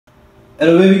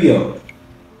Hello, baby girl.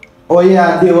 Oh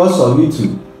yeah, they also me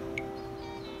too.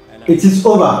 It is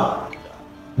over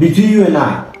between you and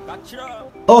I.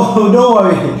 Oh, don't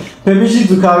worry. Permission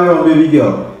to carry on, baby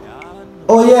girl.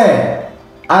 Oh yeah,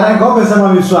 I like go person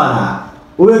my swana.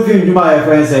 We film to my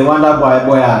friends say Wonder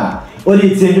Boay.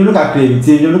 Only change you look at crazy,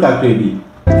 change you look at crazy.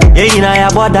 Yeah, you know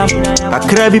I bought them. A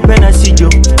crabby pen and see you.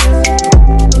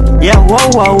 Yeah,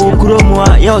 wow,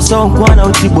 Kuromwa, your song, Kwana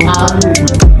Utibo.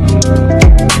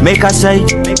 Make us say,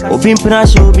 Opin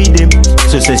Pinash will be them.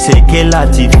 So say,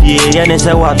 Kelati, yeah, and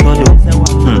say what to do.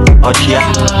 Ochia,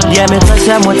 yeah, me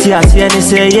pressure Motia, see, and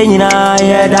say,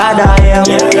 yeah, dada, yeah.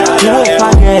 You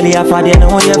forget, yeah, for the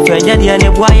no your friend, yeah, the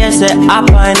boy, say,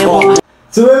 up and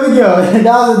so, baby girl,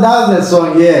 that's the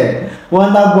song, yeah.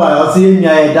 Wonder Boy, I'll see you,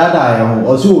 yeah, dada,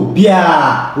 or so,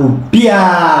 Obiaa.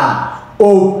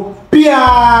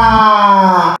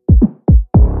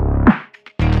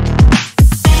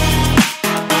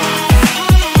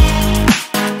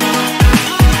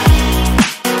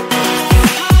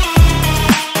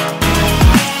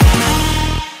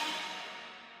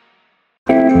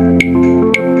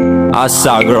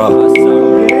 Asagra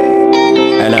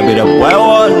and a bit of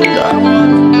Wonder.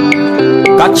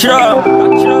 Gotcha.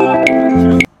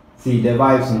 See the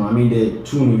vibes, you know, I mean the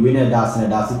tune, we need that's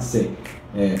it say,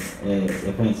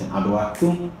 fancy, Adwa,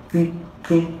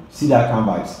 see that kind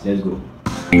of vibes, let's go.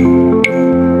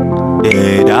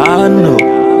 They don't know.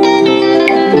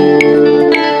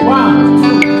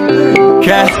 1, 2,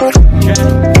 3.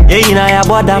 Yeah, you know I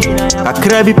bought them. A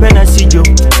crabby pen and see you.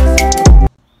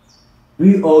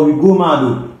 We go mad.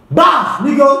 Bah,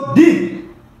 nigga, deep.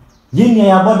 Yin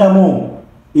ya bought them all.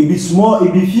 It be small,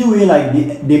 it be few way like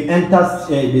they enter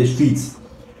the streets.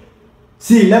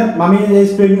 See, let mommy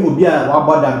explain Obiaa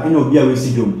about them in Obiaa we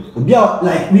see them. Obiaa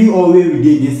like we always we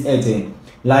did this thing.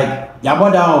 Like ya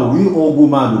about them we all go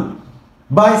mad.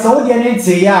 But so the end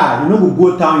say yeah, you know we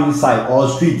go town inside or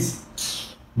streets.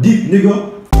 Deep nigga.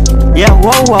 Yeah,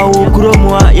 wow,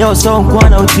 Kuromwa, your song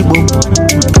Kwana Utibo.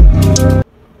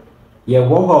 Yeah,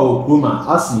 wow, Kuma,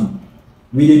 ask me.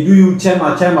 We dey do you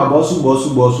chema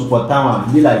bosu for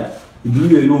town. Be like you do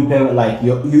you alone pay like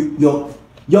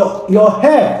your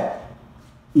hair.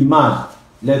 Iman,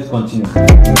 let's continue.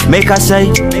 Make us say,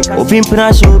 Opin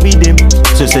Pinash will be them.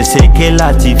 So say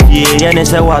Kelati, yeah, and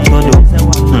say what to do.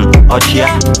 Ochia,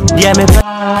 yeah, me.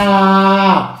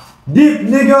 Deep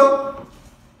nigga.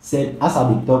 Said as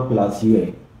I be talk plus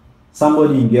you,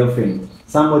 somebody in girlfriend,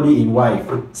 somebody in wife,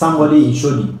 somebody in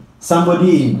shoddy,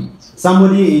 somebody in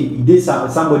this,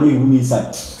 somebody in women's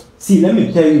side. See, let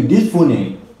me tell you, this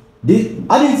phone, this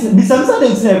I didn't be some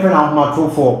friend I'm not true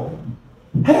for.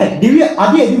 Hey,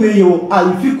 I did do you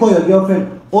if you call your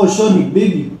girlfriend, oh shoddy,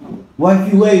 baby, wife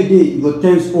you where you did, you go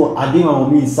tell us, oh, I did my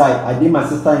mommy inside, I did my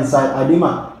sister inside, I did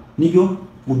my nigga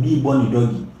will be born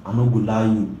doggy, I no go lie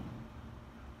you.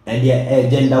 And the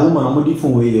gender woman, I'm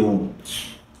different way they want.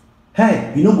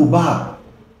 Hey, you know go back.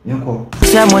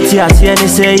 Samotia,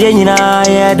 say,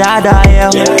 yeah, dada,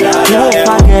 yeah. You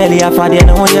forget, yeah, for the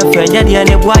no your friend, yeah,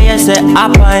 the boy, say,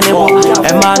 up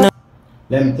and man.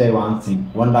 Let me tell you one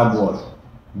thing, Wonder Boy.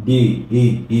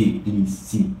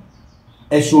 D-A-A-D-C.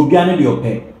 A show be an your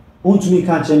pet. Won't me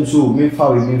catch him so, me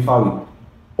foul.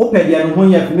 Open the no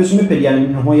one yet, Miss Mepedian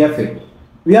no one yet.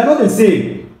 We are not the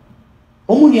same.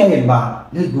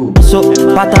 Let's go. So,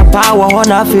 pata power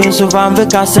on a fin so van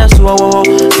vika sesuo.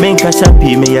 Minka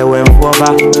sapi me ya wen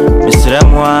foba. Mr.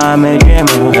 Moa me game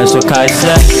and so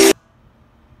kaisa.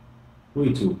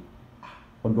 Wait to.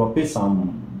 But drop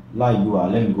some like you are.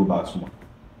 Let me go back small.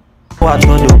 What to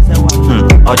do?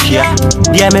 Ochia.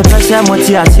 Yeah, me pressure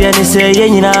Motia, see and say,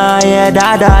 yeah,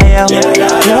 dada, yeah. You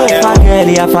forget,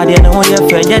 yeah, for the no your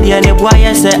friend, yeah, the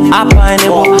boy, say, up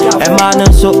and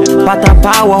man, so, pata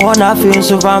power on a fin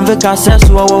so van vika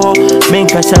sesuo.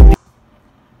 Minka sapi.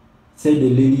 Say the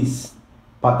ladies,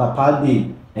 Patapa day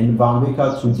and Van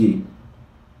Vika today.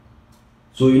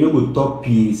 So you know go top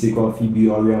P, say Kofi be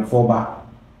or Foba,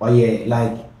 or yeah,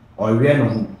 like or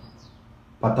no.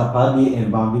 Patapa day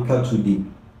and Van Vika today.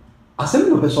 Asem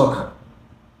no pesoka.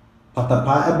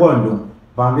 Patapa e bondo,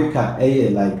 Van Vika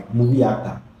like movie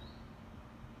actor.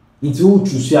 It's who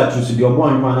choose the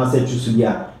one man I said choose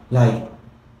like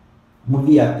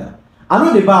movie actor. I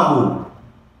know the Bible.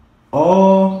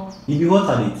 Oh, if you what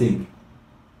are they think?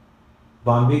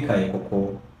 Bambeka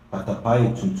Ekoko, Patapa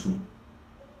Tutu.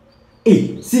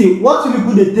 Hey, see, what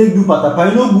people they take do Patapa,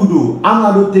 you know good do. I'm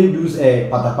not to take do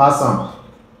Patapa sound.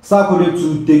 Sakode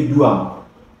to take do am.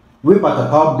 Where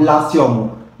Patapa blast your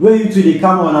where you to they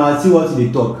come on and see what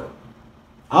they talk.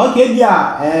 Okay,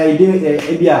 yeah,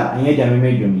 Obiaa, and yet I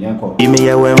made you, Yanko. Give me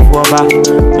a way for back,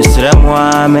 Mr.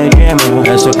 Moa, my dream,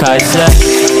 and so Kaiser.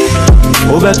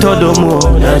 Obetodomo,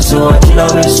 and so I know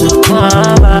it's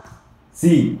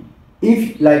see,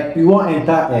 if like you want to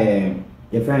enter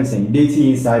your friends and dating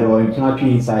inside or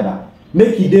international insider,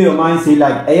 make it your mind say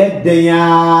like,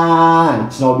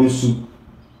 it's not be soup.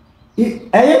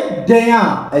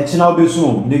 It's not be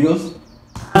soon, niggas.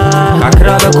 I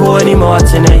can't go anymore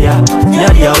today. Yeah,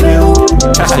 you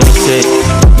say,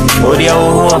 Odia,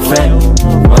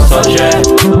 what's up,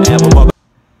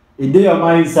 a day of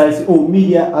my insights, oh,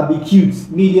 media, I be cute.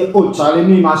 Media, oh, Charlie,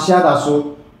 me, my shadow,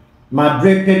 so my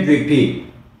drape.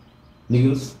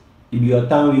 Niggas, if your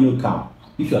time will not come,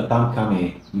 if your time come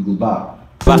here, you go back.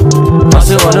 I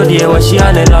say, one of the was she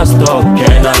on the last stop.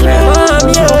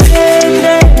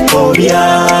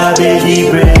 Obiaa, baby,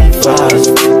 breakfast.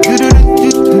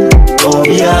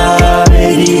 Obiaa,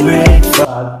 baby,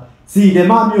 breakfast. See, the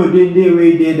man you day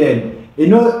way they then. You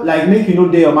know, like make you know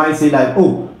day your mind say like,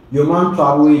 oh, your man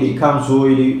travel they come so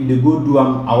they go do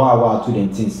hour to them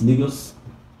things, niggas.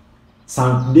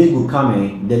 Some day go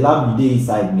come the love day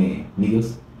inside me,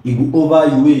 niggas. You go over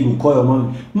you way, you go call your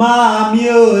mom. Mommy,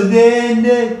 oh, then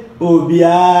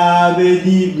Obiaa,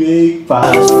 baby,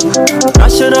 breakfast.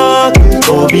 National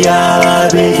Obiaa,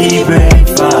 baby,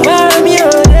 breakfast. Mommy,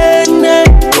 oh, then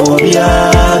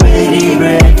Obiaa, baby,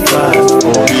 breakfast.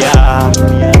 Obiaa.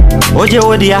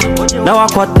 Odia, now I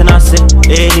caught the nase.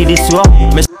 Any this one.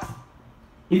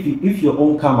 If your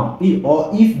own camera, or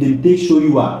if they take show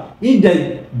you are, if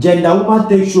the gender woman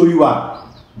take show you are,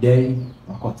 then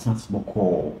I got transport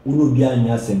call. Uno be an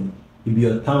yasem. If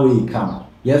your town where you come,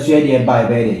 yes, you are there by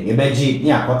bed. You beji,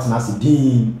 yeah, got nasi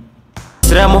dean.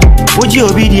 Sremo, would you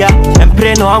be and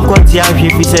pray no uncle Tia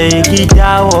if you say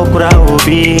Gita or Kura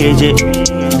Obiaa,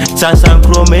 Sansan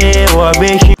Chrome or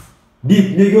Beshi.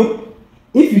 Deep nigga.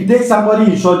 If you take somebody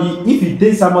in shoddy, if you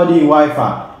take somebody in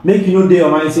Wi-Fi, make you know they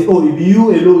your mind say, oh, if you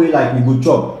alone way like you go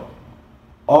chop,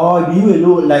 or if you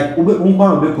alone like ube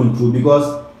control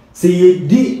because say you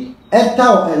di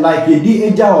eta like you di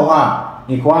eja or ha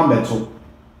in Kuami too.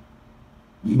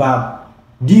 But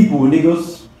deep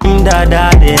niggas.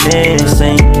 Dada de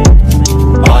sing.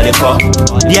 All the pop.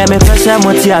 Yeah, me person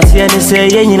what you see and say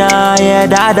yeah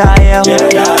dada yeah. You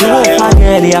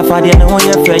forget the affair no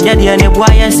your friend yeah the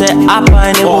boy say up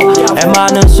and e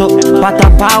man so pata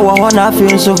power wanna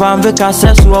feel so van because so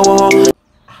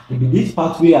this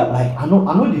part where like I know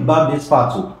the bad this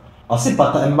part too. I say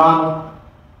pata embano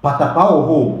pata power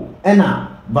ho ena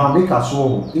van because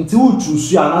so until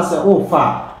choose you and I say oh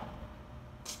far.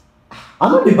 I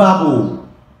know the Bible.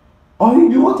 Or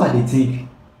you what are they think?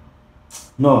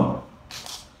 No.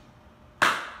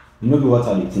 You know what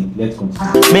are they think? Let's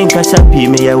continue. Men kasa pi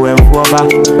me ya wen for ba.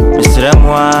 Mr.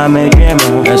 Moa me dream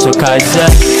and so kaisa.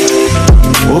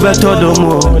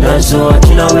 Obetodomo na so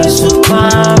achina we so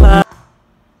mama.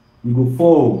 You go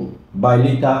fall by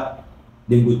later,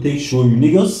 they go take show you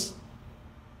niggas.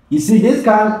 You see this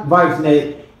kind of vibes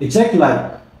they check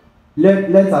like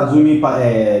let's assume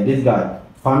this guy,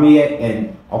 family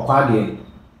and Okwade.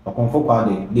 Or comfort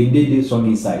party, they did this song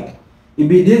inside. It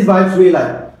be this vibes way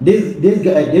like this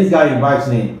guy in vibes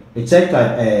name. They check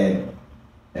like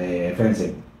friends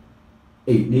say,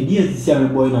 hey, the dear this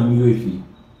young boy na me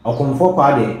or comfort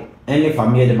party any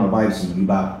family them vibes in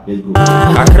Obiaa. Let's go.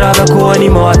 I can't go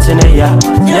anymore today. Yeah,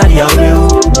 you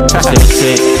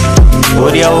say,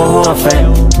 Odia, what's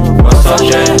up,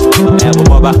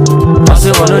 Baba? I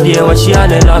say, one of the what she had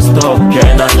last stop.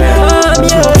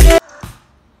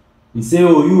 You say,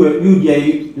 oh, you there,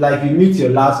 like you meet your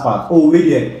last part. Oh, wait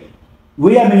there.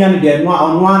 Wait a minute there. No,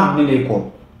 on one I'm going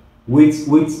to wait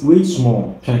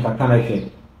small.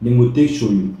 Then we'll take show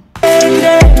you.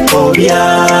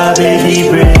 Obiaa, baby,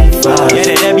 breakfast.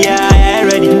 Yeah,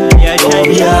 ready.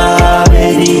 Obiaa,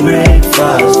 baby,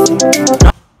 breakfast.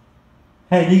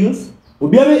 Hey, niggas.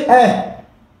 Obiaa,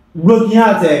 broken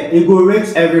heart, it go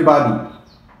reach everybody.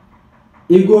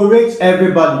 It go reach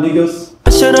everybody, niggas.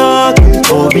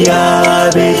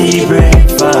 Obiaa, baby,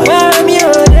 breakfast.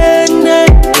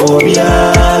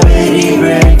 Obiaa, baby,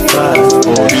 breakfast.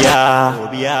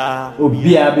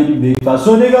 Obiaa, baby, breakfast.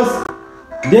 So niggas,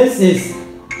 this is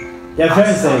your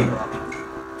friend saying,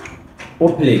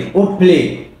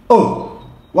 play. Oh,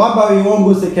 what about we won't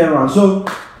go second round? So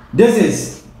this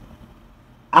is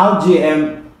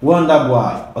RJM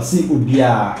Wonderboy. Or see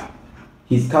Obiaa.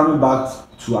 He's coming back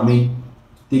to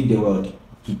take the world.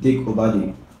 To take over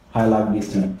the Highlife this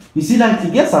thing. You see, like he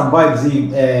gets some vibes.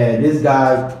 This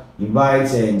guy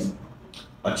invites and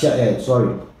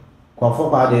Kofi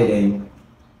there and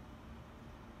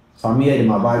some here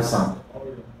my vibe sound.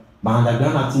 But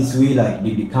underground artists way like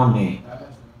they become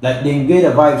like they get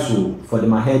a vibe so for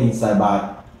them head inside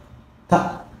but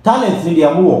talent in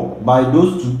their more by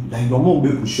those two like the more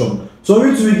be push on. So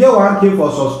we get 1K for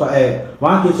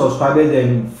 1K subscribers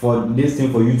and for this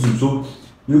thing for YouTube. So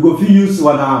you go use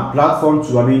one platform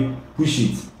to push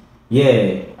it.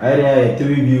 Yeah, I had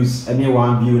 3 views, any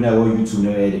 1 view now on YouTube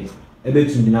no edit. Ebe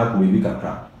to dinner could be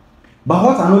crap. But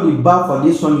what I know the bar for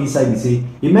this song inside is say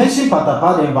he mentioned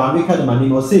Patapa and Van Veka the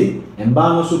man or say and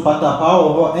Bano so Patapa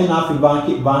or and after Van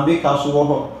Veka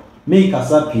so make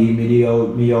us up me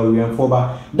or for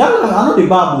bar. That I know the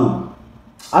babu.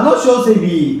 I'm not sure say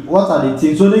be what are the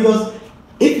things. So niggas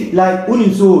if like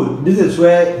Unin so this is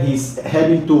where he's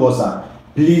heading towards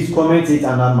please comment it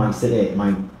under my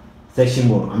section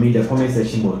board. I mean the comment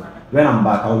section board. When I'm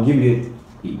back I'll give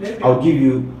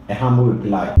you a humble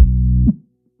reply.